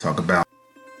talk about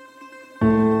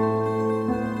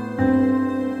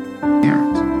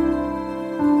parents.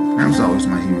 Parents are always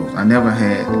my heroes. I never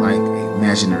had like an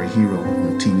imaginary hero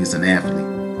on TV as an athlete.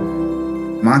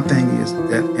 My thing is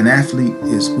that an athlete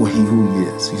is who he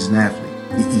is. He's an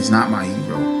athlete. He's not my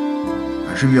hero.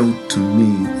 A hero to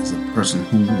me is a person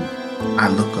who I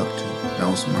look up to. That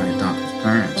was my adopted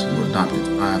parents who adopted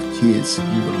 5 kids who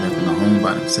were left in a home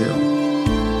by themselves.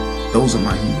 Those are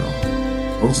my heroes.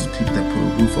 Those are the people that put a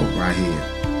roof over our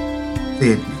head,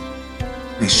 fed me,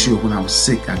 made sure when I was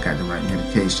sick I got the right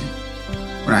medication.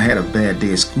 When I had a bad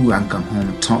day at school, I can come home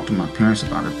and talk to my parents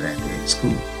about a bad day at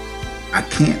school. I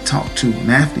can't talk to an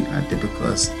athlete like that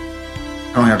because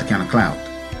I don't have the kind of clout.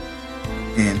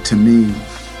 And to me,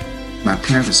 my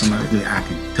parents are somebody that I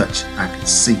can touch, I can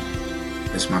see.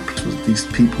 That's my people. These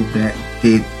people that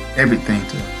gave everything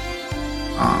to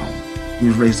he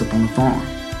was raised up on the farm.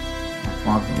 My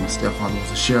father and my stepfather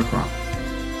was a sharecropper.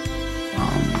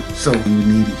 So we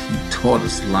needed, he taught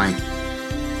us life.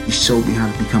 He showed me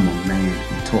how to become a man.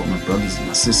 He taught my brothers and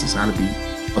my sisters how to be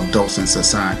adults in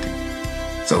society.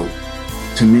 So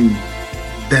to me,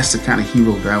 that's the kind of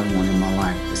hero that I want in my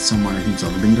life. It's someone who's a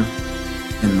leader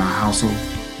in my household.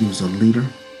 He was a leader.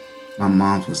 My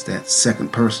mom was that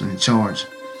second person in charge.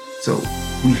 So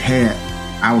we had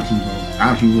our heroes.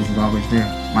 Our heroes were always there.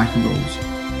 My heroes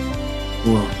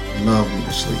were love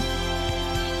leadership.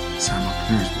 That's how my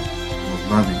parents were. They were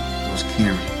loving, they was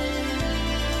caring.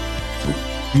 So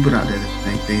people out there that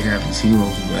think they have these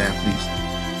heroes who are athletes,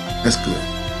 that's good.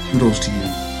 Kudos to you.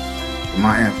 But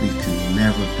my athlete can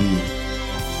never be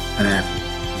an athlete.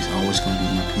 He's always going to be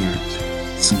my parents.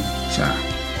 Some child.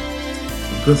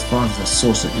 A good father is a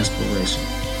source of inspiration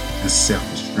and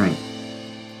self-restraint.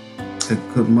 A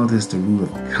good mother is the root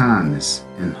of kindness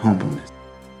and humbleness.